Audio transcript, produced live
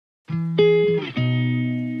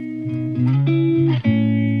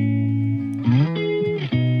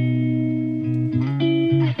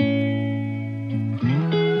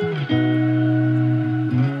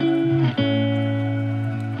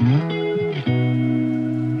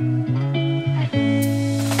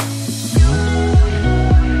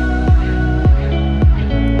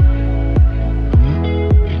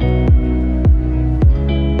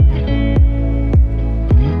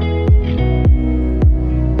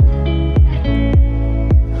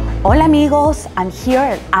Hola amigos, I'm here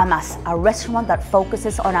at Amas, a restaurant that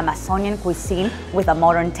focuses on Amazonian cuisine with a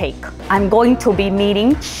modern take. I'm going to be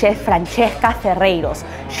meeting Chef Francesca Ferreyros.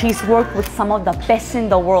 She's worked with some of the best in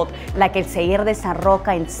the world, like El Celler de San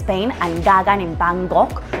Roca in Spain and Gagan in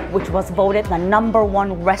Bangkok, which was voted the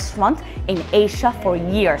 #1 restaurant in Asia for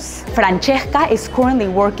years. Francesca is currently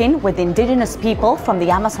working with indigenous people from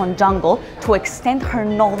the Amazon jungle to extend her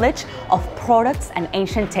knowledge of products and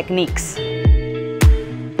ancient techniques.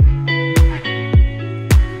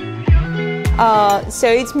 So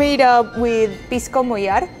it's made up with pisco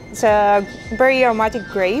mollar. It's a very aromatic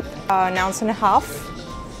grape, an ounce and a half.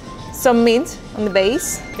 Some mint on the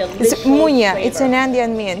base. Delicious It's muña, flavor. it's an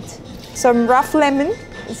Andean mint. Some rough lemon,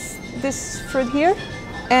 it's this fruit here,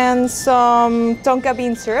 and some tonka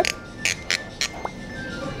bean syrup.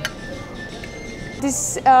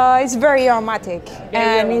 This is very aromatic,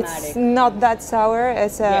 it's not that sour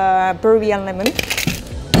as a Peruvian lemon.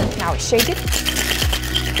 Now shake it.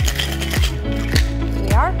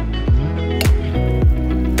 Are.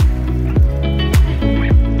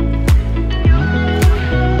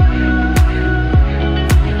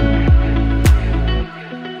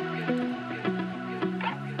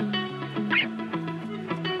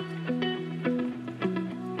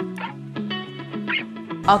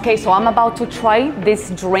 Okay, so I'm about to try this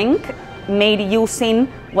drink made using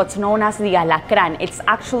what's known as the alacrán. It's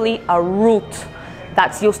actually a root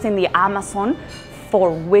that's used in the Amazon for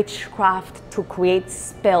witchcraft to create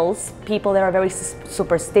spells. People that are very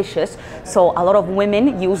superstitious. So a lot of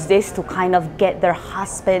women use this to kind of get their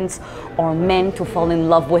husbands or men to fall in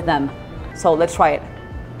love with them. So let's try it.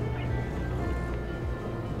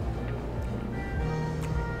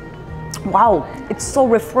 Wow, it's so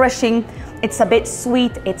refreshing. It's a bit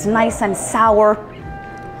sweet, it's nice and sour.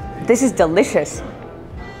 This is delicious.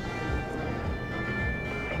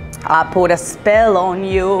 I put a spell on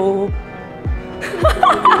you.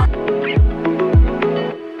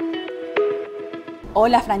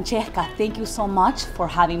 Hola Francesca, thank you so much for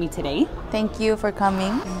having me today. Thank you for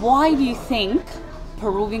coming. Why do you think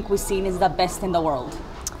Peruvian cuisine is the best in the world?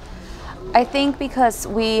 I think because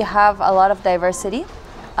we have a lot of diversity,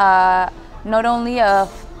 not only of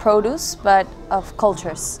produce, but of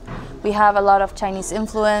cultures. We have a lot of Chinese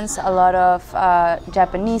influence, a lot of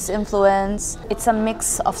Japanese influence. It's a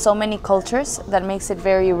mix of so many cultures that makes it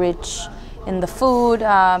very rich in the food.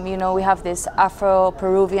 You know, we have this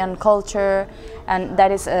Afro-Peruvian culture, and that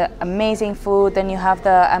is amazing food. Then you have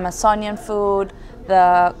the Amazonian food,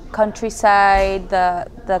 the countryside,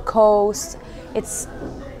 the coast.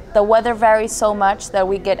 The weather varies so much that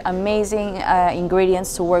we get amazing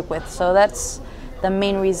ingredients to work with. So that's the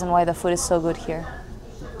main reason why the food is so good here.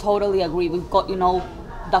 Totally agree. We've got, you know,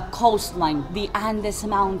 the coastline, the Andes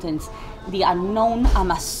Mountains, the unknown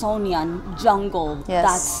Amazonian jungle. Yes.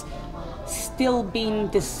 That's still being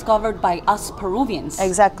discovered by us Peruvians.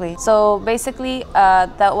 Exactly. So basically,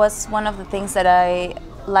 that was one of the things that I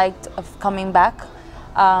liked of coming back.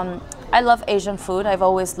 I love Asian food. I've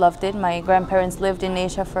always loved it. My grandparents lived in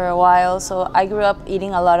Asia for a while, so I grew up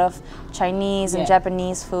eating a lot of Chinese and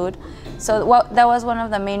Japanese food. So that was one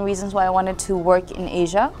of the main reasons why I wanted to work in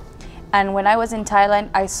Asia. And when I was in Thailand,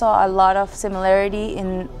 I saw a lot of similarity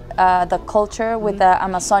in the culture with the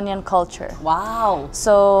Amazonian culture. Wow.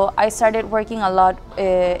 So I started working a lot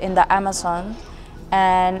in the Amazon,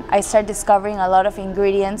 and I started discovering a lot of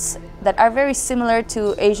ingredients that are very similar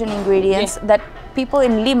to Asian ingredients that people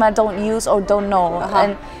in Lima don't use or don't know.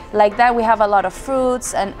 And like that, we have a lot of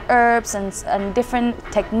fruits and herbs and different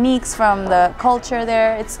techniques from the culture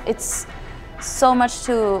there. It's so much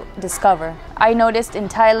to discover. I noticed in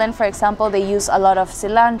Thailand, for example, they use a lot of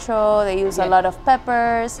cilantro, they use a lot of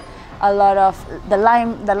peppers, a lot of the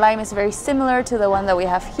lime. The lime is very similar to the one that we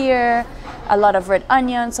have here, a lot of red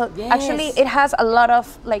onion. So actually it has a lot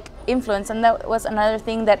of like influence, and that was another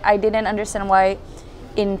thing that I didn't understand why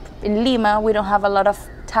in Lima we don't have a lot of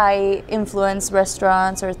Thai influence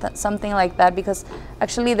restaurants or something like that, because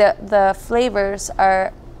actually the flavors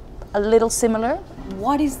are a little similar.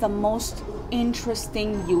 What is the most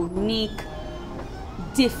interesting, unique,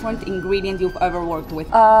 different ingredient you've ever worked with?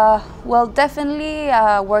 Well, definitely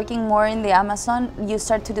working more in the Amazon, you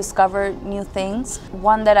start to discover new things.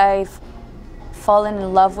 One that I've fallen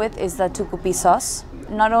in love with is the Tucupi sauce.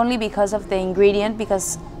 Not only because of the ingredient,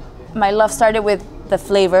 because my love started with the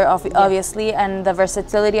flavor, obviously, and the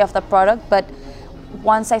versatility of the product, but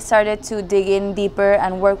once I started to dig in deeper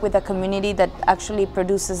and work with a community that actually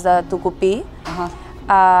produces the Tucupi,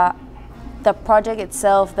 the project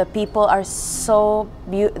itself, the people are so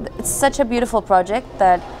beautiful. It's such a beautiful project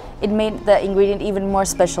that it made the ingredient even more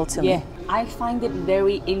special to me. I find it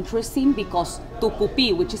very interesting because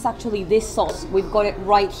tucupi, which is actually this sauce, we've got it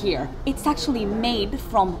right here. It's actually made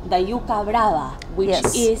from the yuca brava, which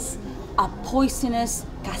is a poisonous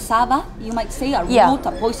cassava, you might say, a root,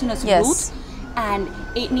 a poisonous root. And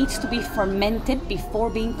it needs to be fermented before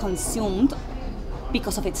being consumed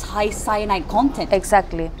because of its high cyanide content.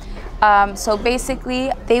 Exactly. So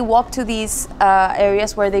basically, they walk to these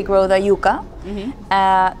areas where they grow the yuca.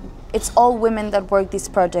 It's all women that work this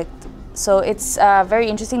project. So it's very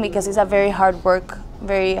interesting because it's a very hard work,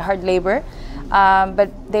 very hard labor. But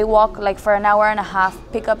they walk like for an hour and a half,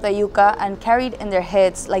 pick up the yuca and carry it in their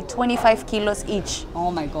heads, like 25 kilos each.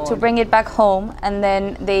 Oh my God. To bring it back home, and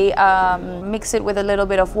then they mix it with a little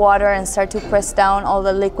bit of water and start to press down all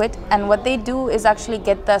the liquid. And what they do is actually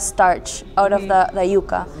get the starch out of the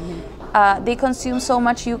yuca. They consume so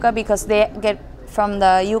much yuca because they get from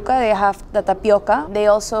the yuca, they have the tapioca. They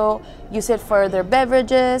also use it for their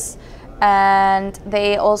beverages. And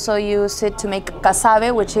they also use it to make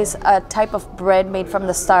cassave, which is a type of bread made from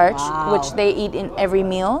the starch, which they eat in every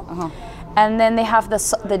meal. And then they have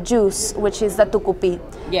the juice, which is the tucupi.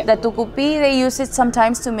 The tucupi, they use it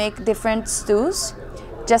sometimes to make different stews,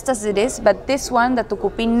 just as it is. But this one, the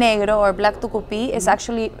Tucupi Negro or black tucupi, is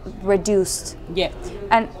actually reduced.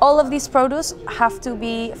 And all of these produce have to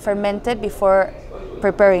be fermented before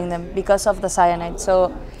preparing them because of the cyanide.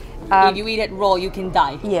 So. If you eat it raw, you can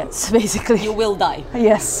die. Yes, basically. You will die.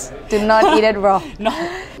 Yes, do not eat it raw. No,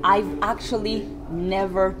 I've actually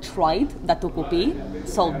never tried the tucupi,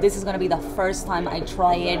 so this is gonna be the first time I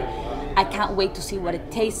try it. I can't wait to see what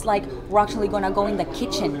it tastes like. We're actually gonna go in the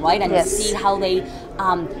kitchen, right, and see how they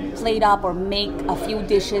plate up or make a few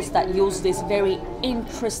dishes that use this very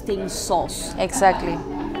interesting sauce. Exactly.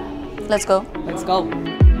 Let's go. Let's go.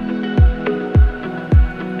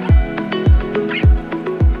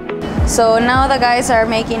 So now the guys are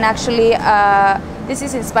making actually, this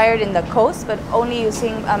is inspired in the coast, but only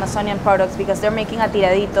using Amazonian products because they're making a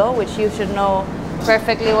tiradito, which you should know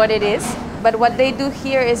perfectly what it is. But what they do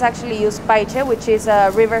here is actually use paiche, which is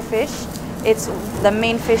a river fish. It's the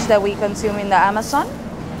main fish that we consume in the Amazon.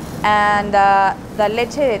 And the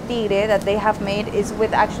leche de tigre that they have made is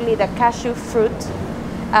with actually the cashew fruit.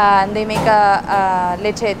 And they make a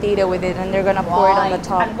leche de tigre with it, and they're gonna pour it on the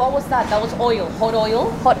top. And what was that? That was oil, hot oil?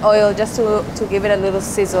 Hot oil, just to give it a little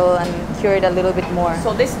sizzle and cure it a little bit more.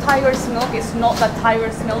 So this tiger's milk is not the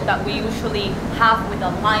tiger's milk that we usually have with the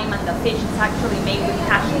lime and the fish. It's actually made with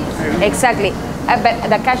cashews. Exactly, but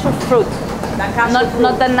the cashew fruit. The cashew fruit.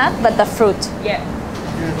 Not the nut, but the fruit. Yeah.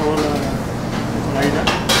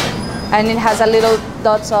 And it has a little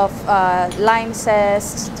dots of lime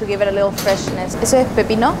zest to give it a little freshness. ¿Eso es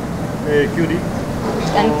pepino? Cutie.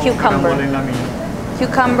 And cucumber.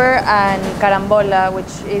 Cucumber and carambola,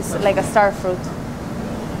 which is like a star fruit.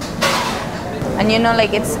 And you know,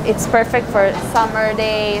 like it's perfect for summer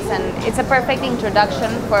days, and it's a perfect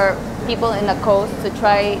introduction for people in the coast to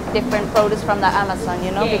try different produce from the Amazon,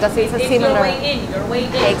 you know, because it's a similar. Your way in, your way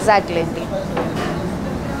in. Exactly.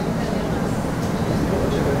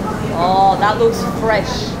 Oh, that looks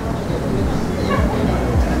fresh.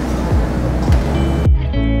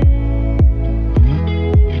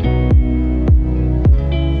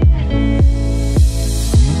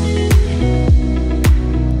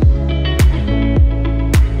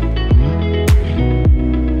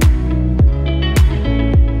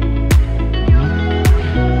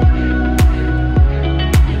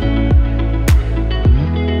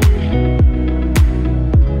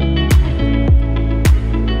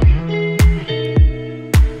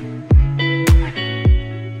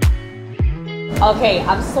 Okay,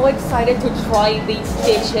 I'm so excited to try these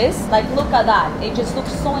dishes. Like, look at that. It just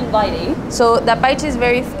looks so inviting. So the paiche is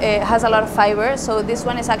has a lot of fiber. So this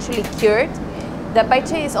one is actually cured. The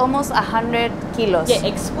paiche is almost 100 kilos. Yeah,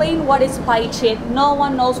 explain what is paiche. No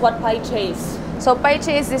one knows what paiche is. So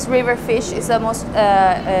paiche is this river fish. It's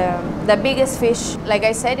the biggest fish. Like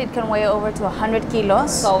I said, it can weigh over to 100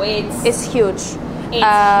 kilos. So it's huge. It's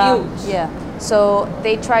huge. Yeah. So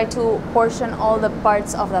they try to portion all the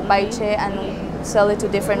parts of the paiche and sell it to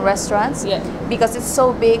different restaurants, because it's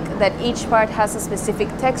so big that each part has a specific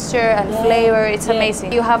texture and flavor. It's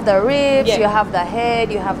amazing. You have the ribs, you have the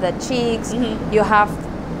head, you have the cheeks, you have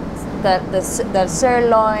the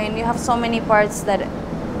sirloin. You have so many parts that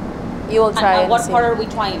you will try. And what part are we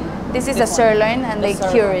trying? This is the sirloin, and they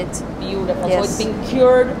cure it. Beautiful. Yes. So it's been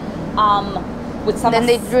cured with some then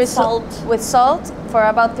they drizzle salt. with salt for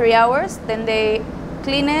about 3 hours. Then they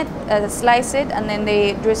clean it, slice it, and then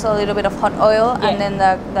they drizzle a little bit of hot oil, and then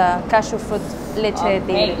the cashew fruit leche.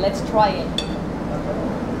 Okay, let's try it.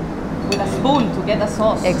 With a spoon to get the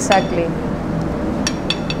sauce. Exactly.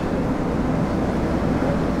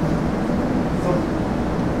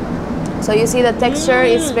 So you see the texture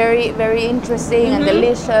is very, very interesting and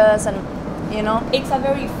delicious, and you know. It's a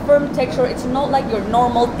very firm texture. It's not like your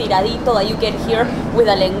normal tiradito that you get here with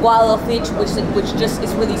a lenguado fish, which just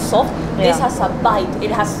is really soft. This has a bite,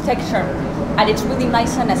 it has texture, and it's really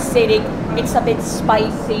nice and acidic. It's a bit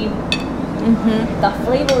spicy. The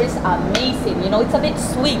flavor is amazing. You know, it's a bit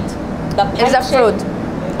sweet. It's a fruit,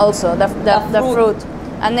 also the fruit.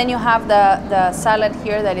 And then you have the salad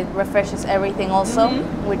here that it refreshes everything also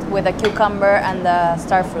with the cucumber and the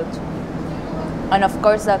star fruit. And of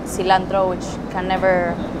course that cilantro, which can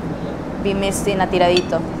never be missed in a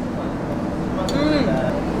tiradito.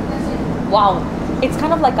 Wow, it's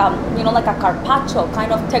kind of like a, you know, like a carpaccio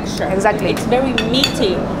kind of texture. Exactly. It's very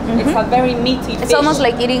meaty. It's a very meaty fish. It's almost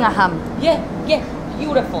like eating a ham. Yeah,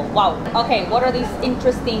 beautiful. Wow. Okay, what are these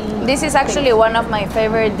interesting This is actually things? one of my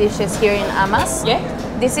favorite dishes here in Amas. Yeah.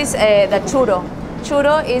 This is the churro.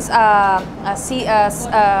 Churro is a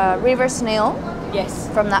river snail. Yes.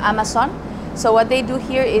 From the Amazon. So what they do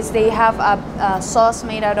here is they have a sauce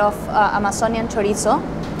made out of Amazonian chorizo,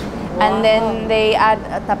 and then they add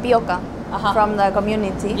tapioca from the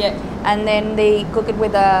community, and then they cook it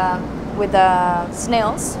with the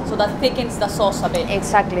snails. So that thickens the sauce a bit.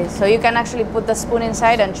 Exactly. So you can actually put the spoon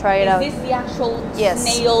inside and try it out. Is this the actual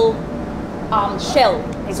snail shell?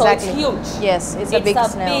 Exactly. So it's huge. Yes, it's a big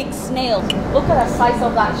snail. Big snail. Look at the size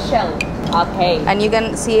of that shell. Okay. And you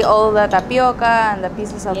can see all the tapioca and the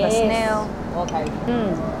pieces of the snail. Okay.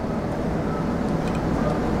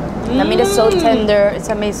 The meat is so tender, it's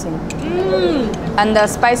amazing. And the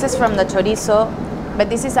spices from the chorizo, but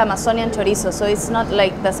this is Amazonian chorizo, so it's not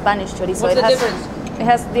like the Spanish chorizo. What's the difference? It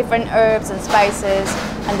has different herbs and spices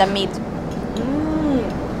and the meat.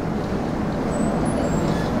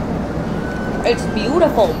 It's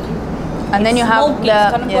beautiful. And then you have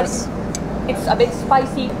the, it's a bit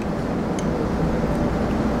spicy.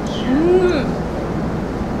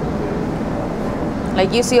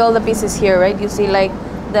 Like you see all the pieces here, right? You see like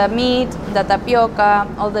the meat, the tapioca,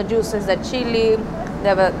 all the juices, the chili,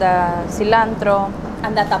 the cilantro.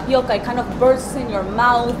 And the tapioca, it kind of bursts in your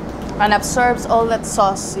mouth. And absorbs all that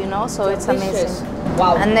sauce, you know, so it's delicious. Amazing.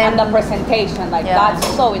 Wow, and then the presentation, like that's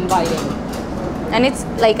so inviting. And it's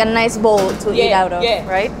like a nice bowl to eat out of,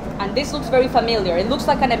 right? And this looks very familiar. It looks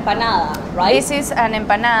like an empanada, right? This is an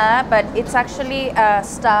empanada, but it's actually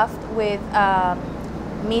stuffed with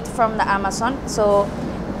meat from the Amazon. So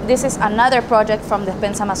this is another project from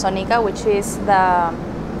Despensa Amazonica, which is the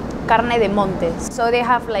carne de monte. So they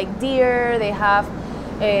have like deer, they have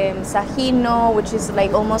sajino, which is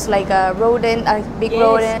like almost like a rodent, a big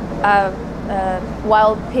rodent, a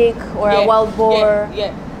wild pig or a wild boar.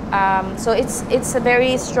 So it's a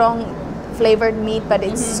very strong flavored meat, but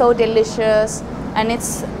it's so delicious, and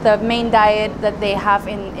it's the main diet that they have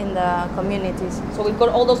in the communities. So we've got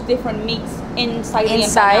all those different meats inside the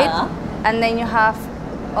empanada. And then you have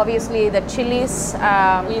obviously the chilies.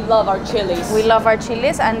 We love our chilies. We love our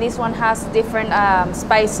chilies, and this one has different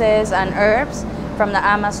spices and herbs from the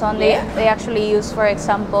Amazon. They actually use, for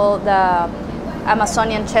example, the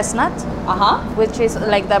Amazonian chestnut, which is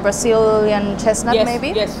like the Brazilian chestnut, maybe.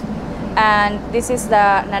 Yes. And this is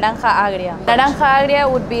the naranja agria. Naranja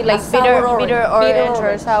agria would be like bitter orange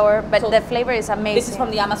or sour, but so the flavor is amazing. This is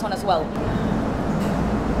from the Amazon as well.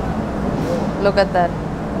 Look at that.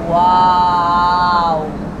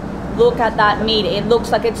 Wow. Look at that meat. It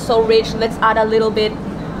looks like it's so rich. Let's add a little bit.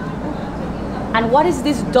 And what is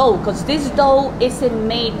this dough? Because this dough isn't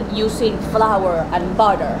made using flour and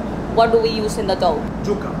butter. What do we use in the dough?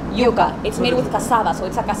 Yuca. It's made with cassava, so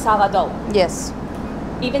it's a cassava dough. Yes.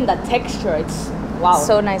 Even the texture, it's wow.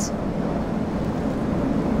 So nice.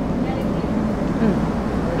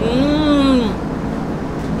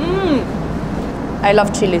 I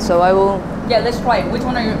love chili, so I will. Yeah, let's try it. Which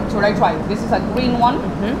one should I try? This is a green one.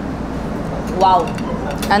 Wow.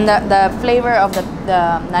 And the flavor of the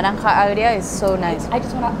naranja agria is so nice. I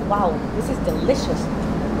just wanna. Wow, this is delicious.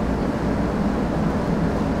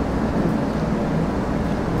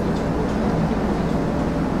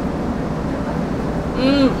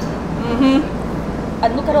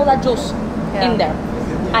 And look at all that juice in there,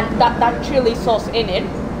 and that chili sauce in it.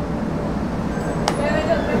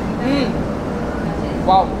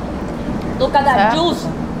 Wow! Look at that juice.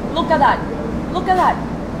 Look at that. Look at that.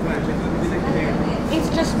 It's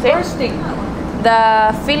just bursting.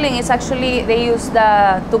 The filling is actually, they use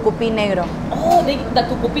the Tucupi Negro. Oh, the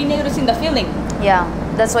Tucupi Negro is in the filling. Yeah,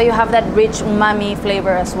 that's why you have that rich umami flavor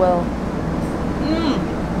as well.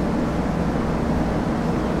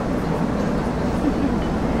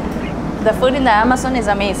 The food in the Amazon is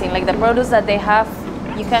amazing. Like the produce that they have,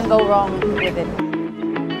 you can't go wrong with it.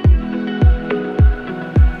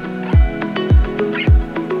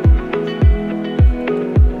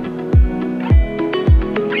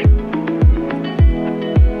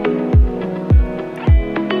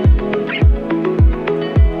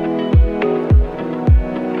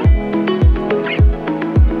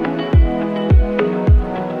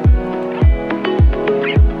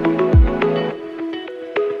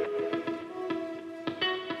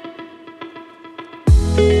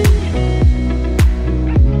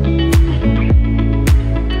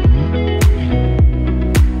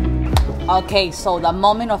 Okay, so the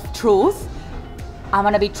moment of truth. I'm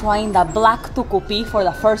gonna be trying the black tucupi for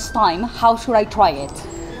the first time. How should I try it?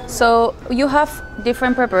 So you have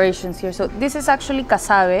different preparations here. So this is actually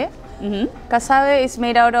casabe. Casabe is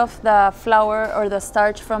made out of the flour or the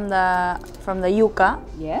starch from the yuca.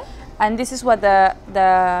 Yeah. And this is what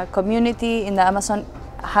the community in the Amazon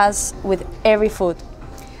has with every food.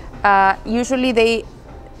 Usually they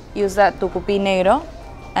use that Tucupi Negro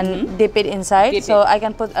and dip it inside. So I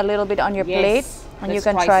can put a little bit on your plate and you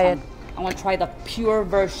can try it. I want to try the pure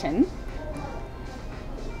version.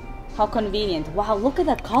 How convenient. Wow, look at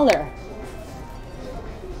that color.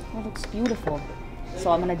 That looks beautiful.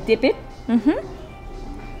 So I'm going to dip it.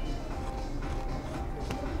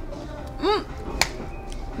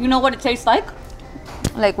 You know what it tastes like?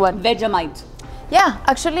 Like what? Vegemite. Yeah,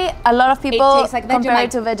 actually a lot of people tastes like compare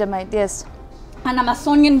it to Vegemite, yes. An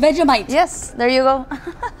Amazonian Vegemite. Yes, there you go.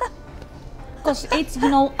 Because it's, you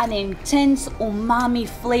know, an intense umami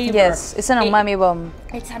flavor. Yes, it's an umami bomb.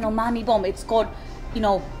 It's an umami bomb. It's got, you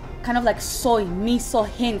know, kind of like soy, miso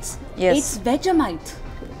hints. Yes. It's Vegemite.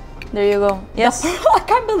 There you go. Yes. I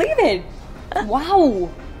can't believe it. Wow.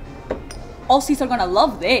 Aussies are gonna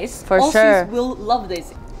love this. For Aussies sure. will love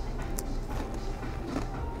this.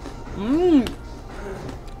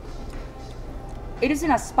 It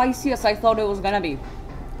isn't as spicy as I thought it was gonna be.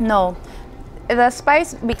 No, the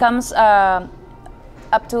spice becomes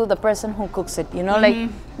up to the person who cooks it. You know, like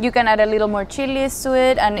you can add a little more chilies to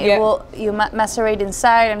it, and it will macerate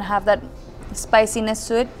inside and have that spiciness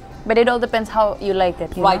to it. But it all depends how you like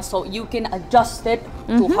it. You know? So you can adjust it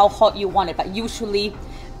to how hot you want it. But usually,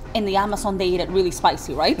 in the Amazon, they eat it really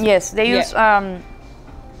spicy, right? Yes, they use.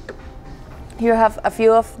 You have a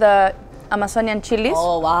few of the Amazonian chilies.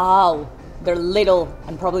 Oh wow, they're little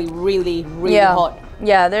and probably really hot.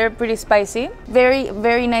 Yeah, they're pretty spicy. Very,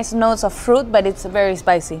 very nice notes of fruit, but it's very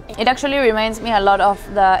spicy. It actually reminds me a lot of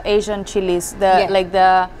the Asian chilies, like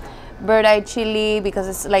the bird-eye chili, because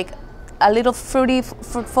it's like a little fruity,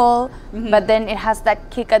 fruitful, but then it has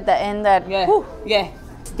that kick at the end that.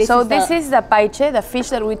 This is the paiche, the fish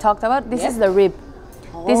that we talked about. This is the rib.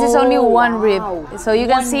 This is only one rib, so you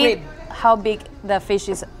can see how big the fish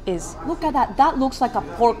is. Look at that. That looks like a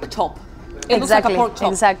pork chop. It looks like a pork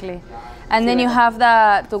chop. Exactly. And then you have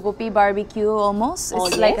the Tucupi barbecue almost.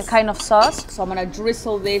 It's like a kind of sauce. So I'm gonna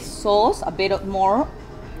drizzle this sauce a bit more.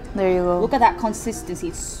 There you go. Look at that consistency.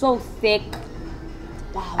 It's so thick.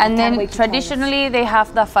 Wow, and then traditionally they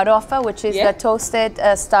have the farofa, which is the toasted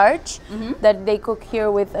starch that they cook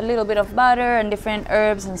here with a little bit of butter and different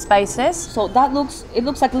herbs and spices. So that looks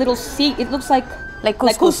like little it looks like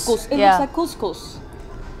couscous. It looks like couscous.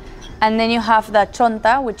 And then you have the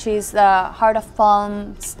chonta, which is the heart of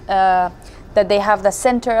palms that they have the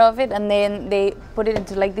center of it, and then they put it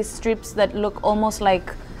into like these strips that look almost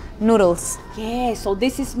like noodles. Yeah, so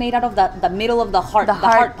this is made out of the middle of the heart, the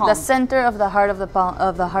heart palm. The center of the heart of the palm,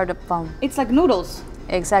 palm. It's like noodles.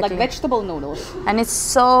 Exactly. Like vegetable noodles. And it's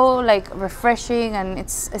so like refreshing, and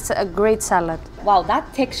it's a great salad. Wow,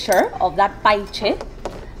 that texture of that paiche,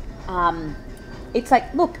 it's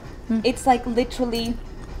like, look, it's like literally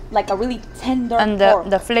like a really tender pork.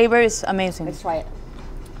 And the flavor is amazing. Let's try it.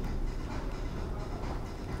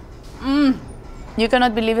 You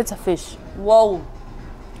cannot believe it's a fish. Whoa.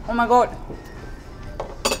 Oh my god.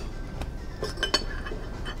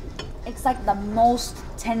 It's like the most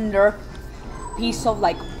tender piece of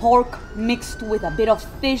like pork mixed with a bit of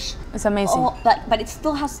fish. It's amazing. Oh, but it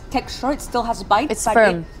still has texture, it still has bite. It's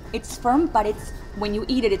firm. It's firm, but it's when you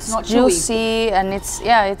eat it, it's not juicy, chewy. And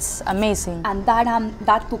it's amazing. And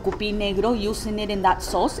that Tucupi Negro, using it in that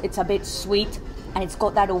sauce, it's a bit sweet and it's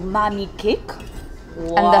got that umami kick.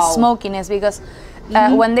 Wow. And the smokiness, because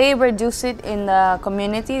when they reduce it in the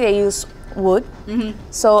community, they use wood.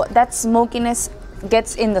 So that smokiness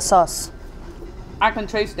gets in the sauce. I can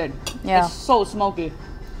taste it. Yeah. It's so smoky.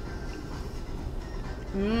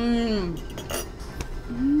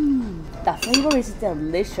 The flavor is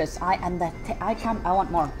delicious. I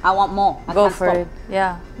want more. I want more. Go for it.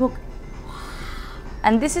 Yeah. Look.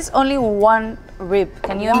 And this is only one rib.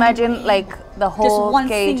 Can you imagine like the whole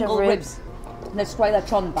cage of ribs? Let's try the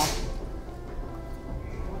chonta.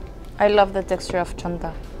 I love the texture of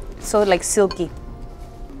chonta. So like silky.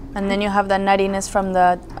 And then you have the nuttiness from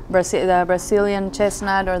the Brazilian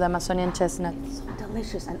chestnut or the Amazonian chestnut. So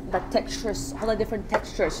delicious, and the textures, all the different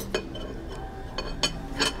textures.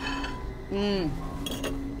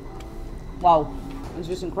 Wow, it's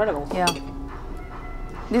just incredible. Yeah.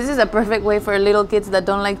 This is a perfect way for little kids that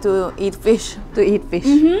don't like to eat fish to eat fish.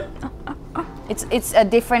 It's a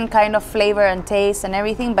different kind of flavor and taste and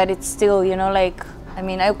everything, but it's still, you know, like, I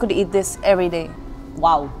mean, I could eat this every day.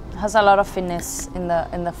 Wow. has a lot of finesse in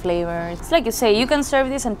the flavor. It's like you say, you can serve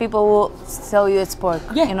this and people will tell you it's pork.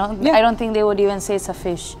 Yeah, You know, yeah. I don't think they would even say it's a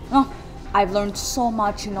fish. Oh, I've learned so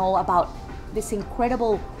much, you know, about this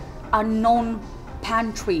incredible unknown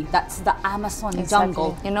pantry that's the Amazon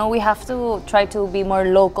jungle. You know, we have to try to be more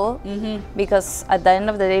local because at the end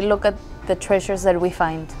of the day, look at the treasures that we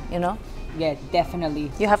find, you know? Yeah,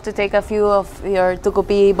 definitely. You have to take a few of your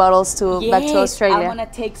Tucupi bottles back to Australia. I want to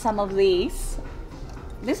take some of these.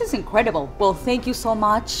 This is incredible. Well, thank you so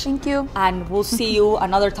much. Thank you. And we'll see you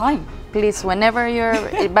another time. Please, whenever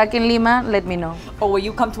you're back in Lima, let me know. Or when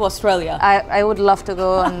you come to Australia. I would love to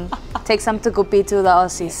go and take some Tucupi to the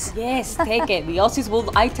Aussies. Yes, take it. The Aussies will,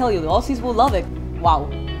 I tell you, the Aussies will love it. Wow.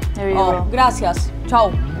 There you go. Gracias.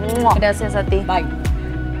 Ciao. Gracias a ti. Bye.